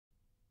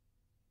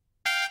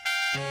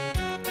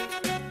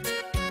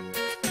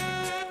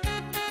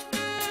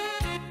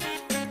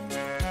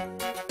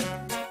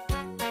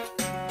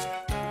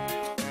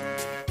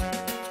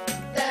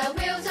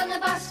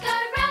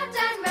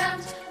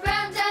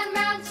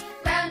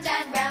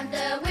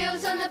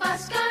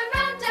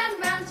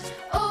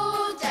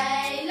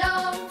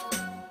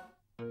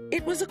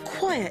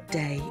quiet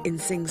day in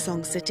Sing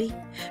Song City.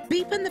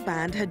 Beep and the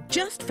band had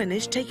just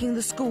finished taking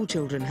the school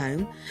children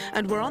home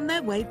and were on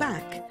their way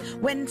back,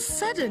 when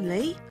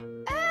suddenly...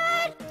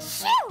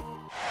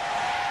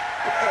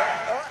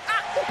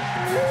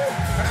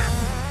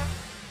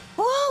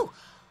 Whoa!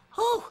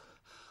 Oh,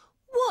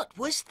 what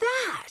was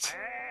that?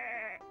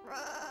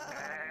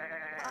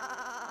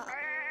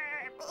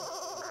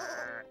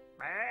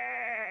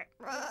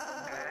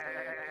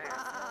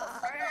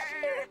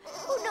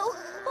 Oh no!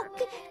 Oh,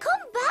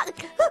 come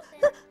back!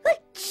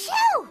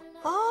 Achoo!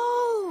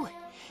 Oh,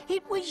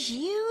 it was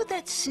you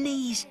that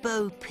sneezed,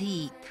 Bo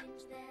Peep.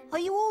 Are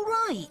you all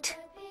right?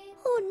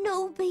 Oh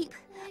no, Beep.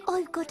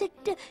 I've got a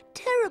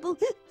terrible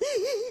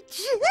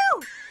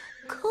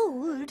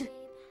cold.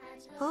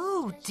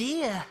 Oh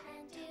dear.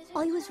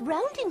 I was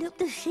rounding up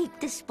the sheep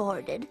this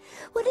morning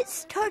when it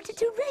started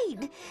to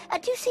rain.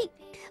 And you see,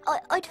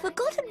 I'd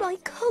forgotten my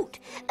coat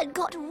and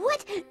got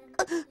wet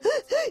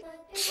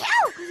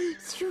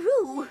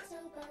through.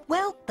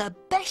 Well, the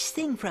best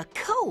thing for a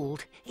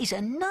cold is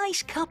a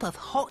nice cup of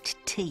hot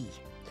tea.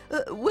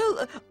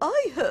 Well,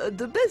 I heard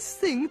the best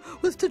thing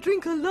was to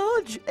drink a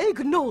large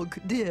eggnog,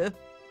 dear.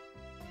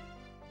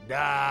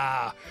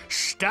 Nah,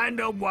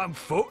 stand on one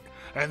foot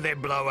and then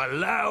blow a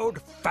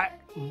loud, fat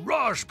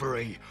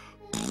raspberry.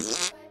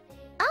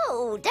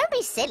 Oh, don't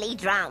be silly,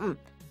 Drum.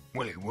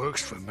 Well, it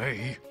works for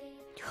me.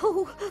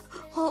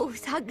 Oh,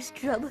 thanks,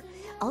 Drum.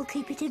 I'll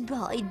keep it in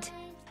mind.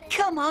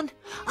 Come on,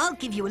 I'll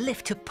give you a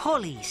lift to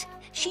Polly's.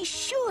 She's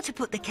sure to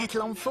put the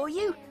kettle on for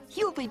you.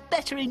 You'll be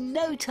better in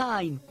no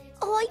time.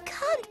 Oh, I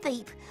can't,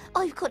 Beep.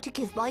 I've got to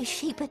give my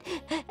sheep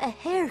a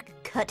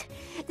haircut.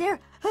 They're...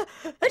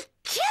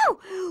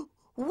 Achoo!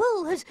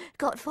 Wool has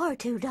got far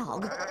too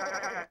long.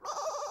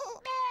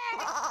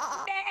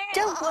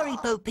 Don't worry,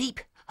 Bo Peep.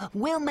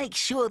 We'll make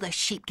sure the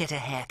sheep get a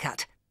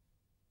haircut.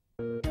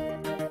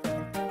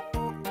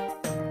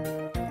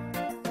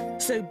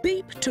 So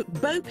Beep took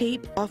Bo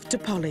Peep off to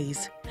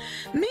Polly's.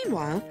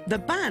 Meanwhile, the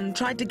band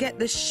tried to get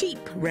the sheep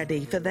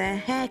ready for their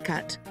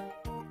haircut.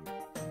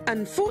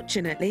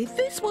 Unfortunately,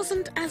 this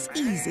wasn't as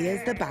easy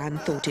as the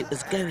band thought it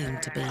was going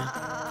to be.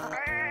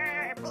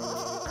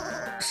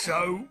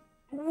 So,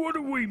 what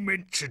are we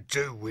meant to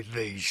do with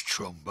these,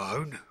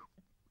 Trombone?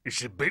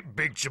 It's a bit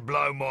big to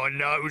blow my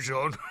nose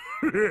on.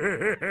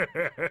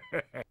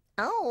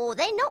 Oh,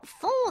 they're not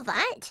for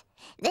that.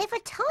 They're for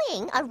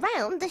tying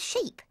around the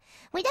sheep.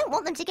 We don't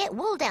want them to get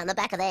wool down the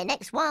back of their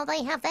necks while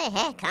they have their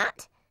hair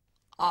cut.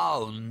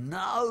 Oh,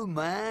 no,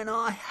 man,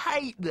 I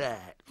hate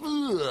that.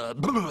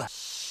 Ugh.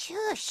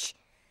 Shush.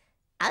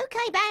 OK,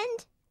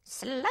 band.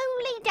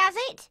 Slowly does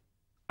it.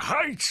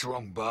 Hey,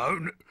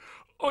 Trombone,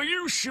 are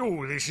you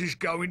sure this is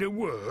going to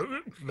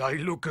work? They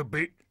look a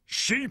bit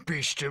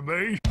sheepish to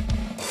me.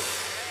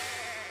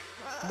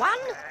 1,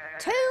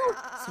 2,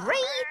 3,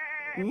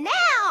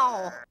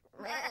 now!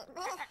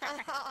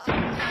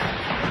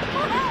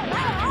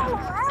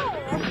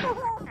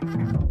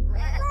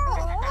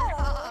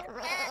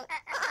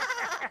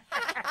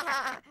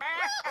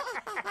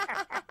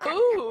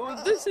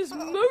 Oh, this is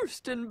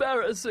most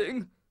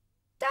embarrassing.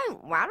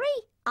 Don't worry,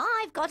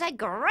 I've got a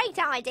great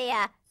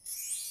idea.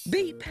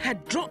 Beep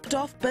had dropped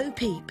off Bo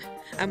Peep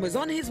and was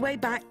on his way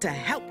back to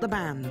help the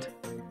band.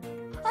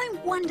 I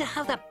wonder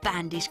how the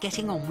band is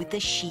getting on with the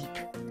sheep.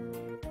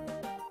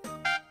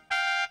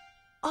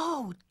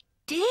 Oh,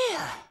 dear.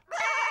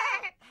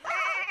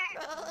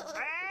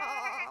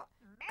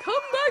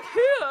 Come back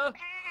here.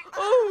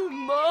 Oh,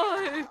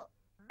 my.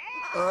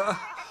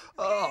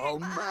 Oh,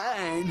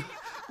 man.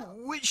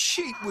 Which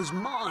sheep was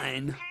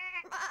mine?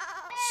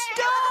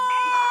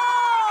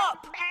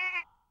 Stop!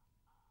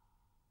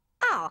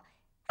 Oh,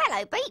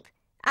 hello, Beep.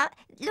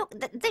 Look,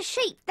 the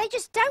sheep, they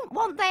just don't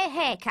want their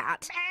hair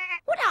cut.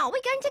 What are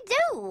we going to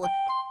do?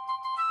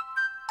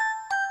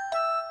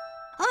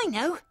 I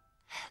know.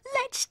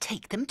 Let's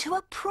take them to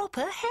a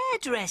proper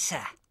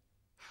hairdresser.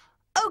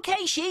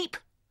 OK, sheep.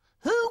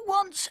 Who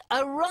wants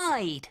a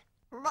ride?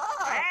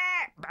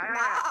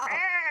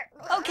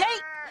 OK,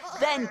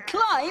 then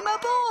climb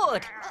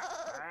aboard.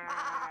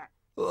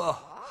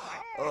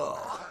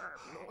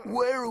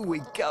 Where are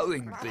we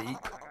going,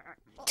 Beep?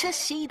 To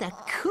see the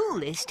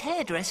coolest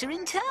hairdresser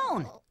in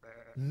town,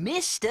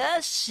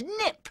 Mr.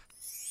 Snip.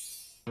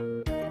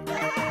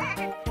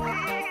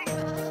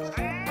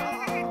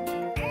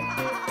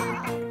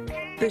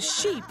 The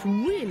sheep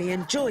really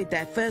enjoyed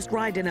their first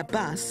ride in a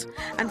bus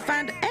and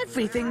found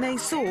everything they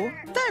saw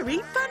very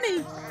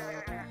funny.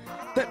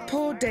 But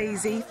poor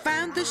Daisy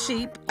found the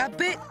sheep a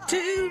bit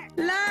too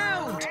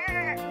loud.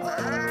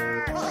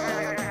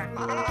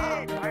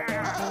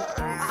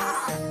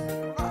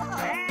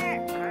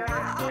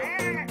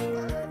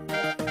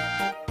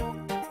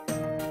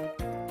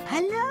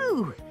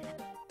 Hello,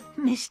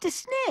 Mr.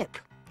 Snip.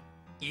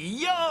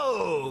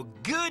 Yo,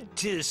 good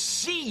to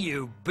see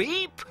you,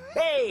 Beep.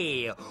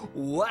 Hey,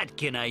 what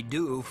can I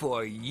do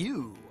for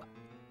you?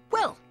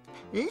 Well,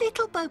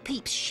 little Bo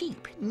Peep's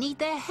sheep need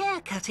their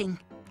hair cutting.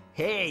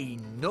 Hey,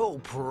 no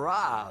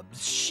probs.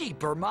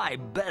 Sheep are my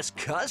best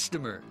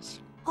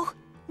customers. Oh,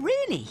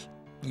 really?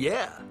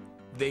 Yeah.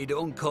 They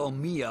don't call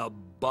me a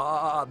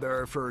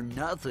bobber for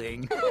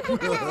nothing.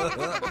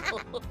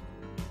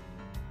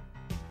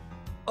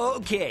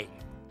 Okay,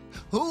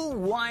 who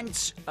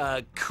wants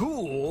a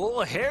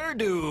cool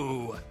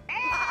hairdo?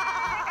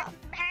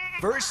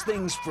 First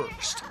things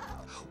first,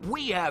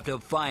 we have to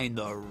find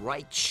the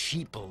right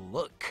sheep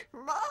look.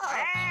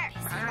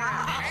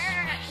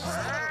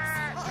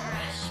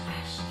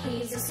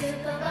 He's a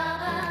super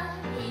barber,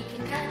 he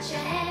can cut your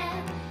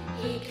hair,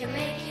 he can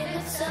make you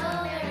look so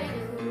very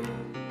cool.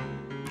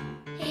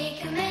 He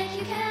can make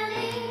you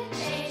curly,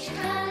 change your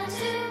color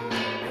too,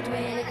 and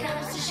when it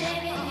comes to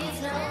shaving,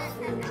 he's no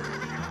fool.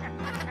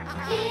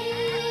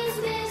 He's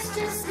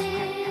Mr.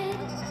 Snip,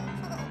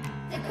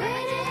 the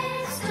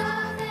greatest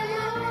of them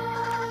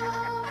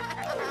all.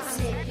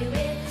 Snip you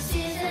with the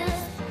scissors,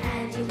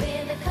 and you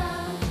with a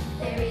comb,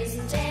 there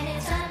isn't any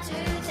time to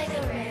take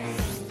a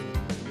rest.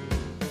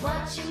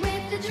 Watch him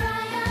with the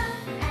dryer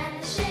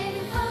and the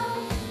shaving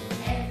foam.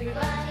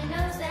 Everybody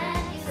knows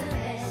that he's the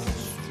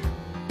best.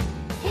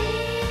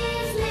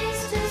 He's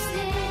Mr.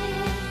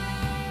 Snip,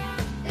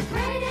 the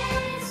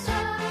greatest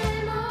of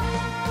them all.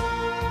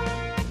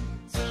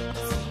 Snip,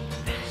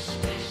 snip, brush,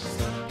 brush, snip,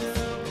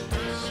 snip,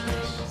 brush,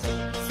 brush,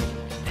 snip,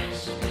 snip, brush, brush,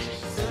 snip, snip,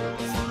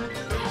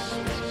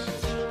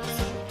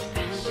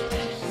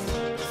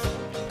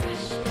 brush,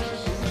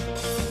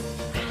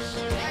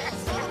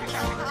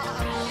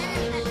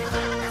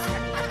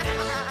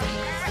 brush, snip,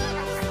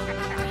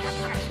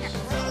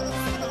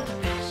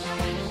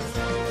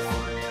 snip, brush, brush, snip, snip, brush, brush,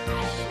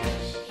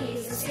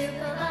 He's a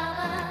super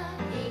barber,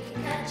 he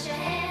can cut your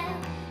hair,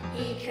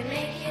 he can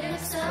make you look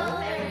so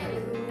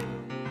very cool.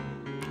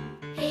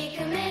 He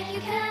can make you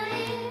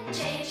curly,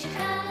 change your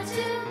color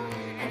too,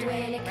 and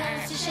when it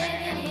comes to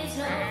shaving, he's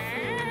no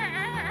fool.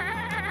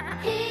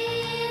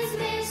 He's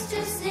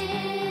Mr.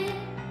 Snip,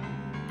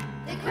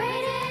 the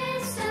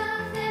greatest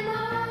of them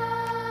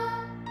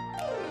all.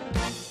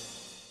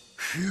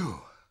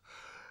 Phew.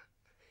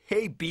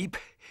 Hey, Peep,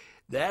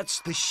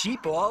 that's the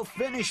sheep all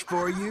finished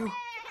for you.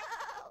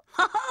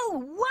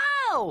 Oh,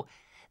 wow!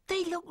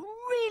 They look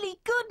really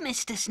good,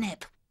 Mr.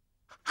 Snip.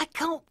 I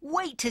can't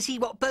wait to see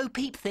what Bo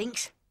Peep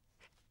thinks.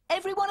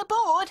 Everyone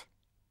aboard?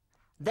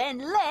 Then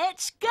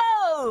let's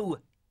go!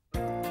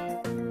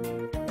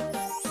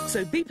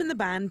 So Beep and the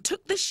band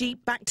took the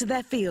sheep back to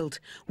their field,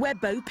 where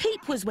Bo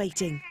Peep was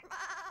waiting.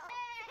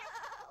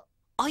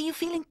 Are you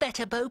feeling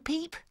better, Bo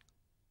Peep?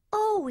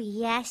 Oh,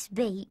 yes,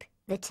 Beep.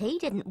 The tea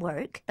didn't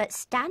work, but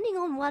standing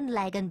on one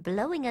leg and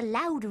blowing a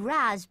loud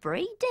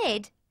raspberry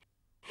did.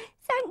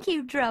 Thank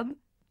you, Drum.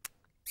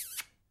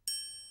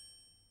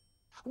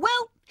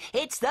 Well,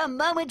 it's the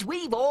moment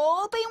we've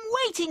all been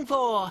waiting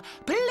for.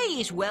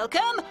 Please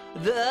welcome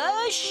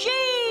the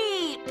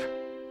sheep!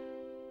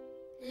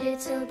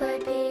 Little Bo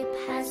Peep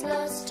has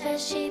lost her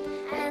sheep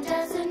and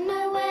doesn't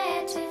know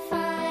where to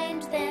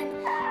find them.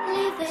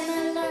 Leave them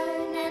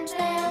alone and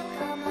they'll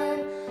come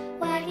home,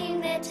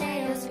 wagging their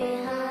tails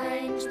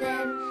behind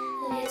them.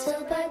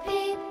 Little Bo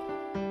Peep,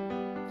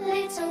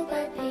 little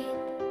Bo Peep.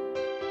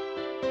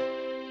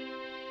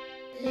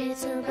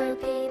 Little Bo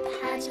Peep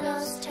had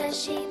lost her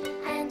sheep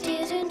and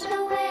didn't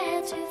know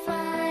where to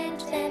find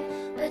them.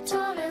 But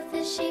all of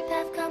the sheep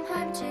have come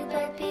home to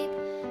Bo Peep,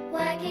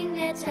 wagging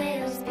their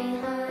tails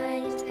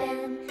behind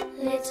them.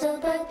 Little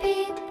Bo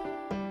Peep,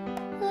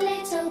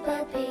 little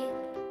Bo Peep.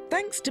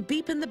 Thanks to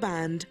Beep and the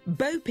band,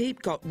 Bo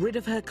Peep got rid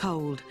of her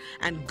cold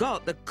and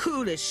got the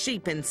coolest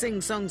sheep in Sing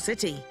Song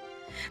City.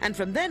 And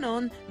from then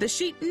on, the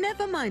sheep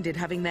never minded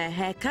having their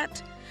hair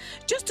cut,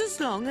 just as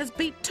long as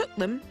Beep took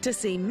them to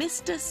see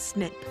Mr.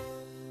 Snip.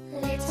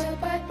 Little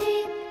Bo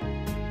Peep,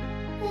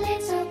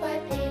 little Bo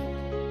Peep.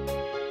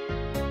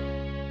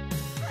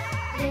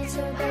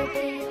 Little Bo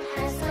Peep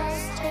has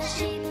lost her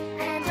sheep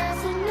and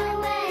doesn't know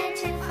where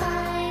to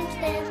find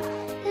them.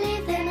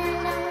 Leave them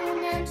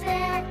alone and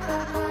they'll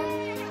come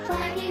home,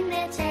 wagging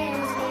their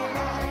tails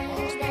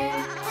behind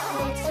them.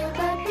 Little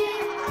Bo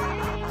Peep,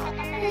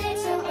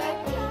 little Bo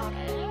Peep.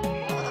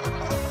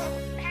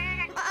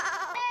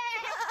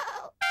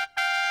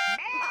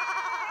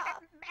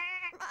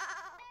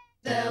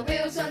 The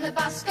wheels on the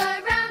bus go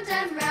round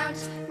and round,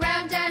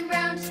 round and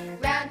round,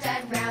 round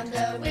and round.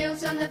 The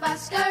wheels on the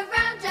bus go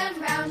round and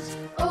round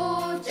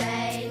all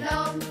day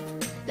long.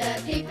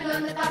 The people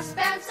on the bus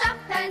bounce up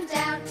and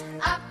down,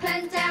 up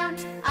and down,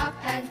 up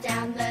and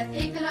down. The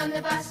people on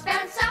the bus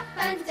bounce up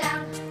and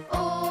down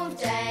all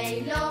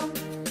day long.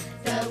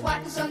 The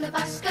wipers on the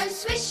bus go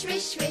swish,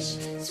 swish, swish,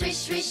 swish,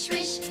 swish,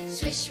 swish,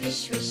 swish,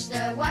 swish, swish.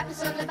 The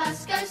wipers on the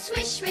bus go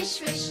swish, swish,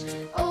 swish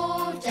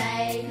all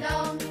day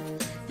long.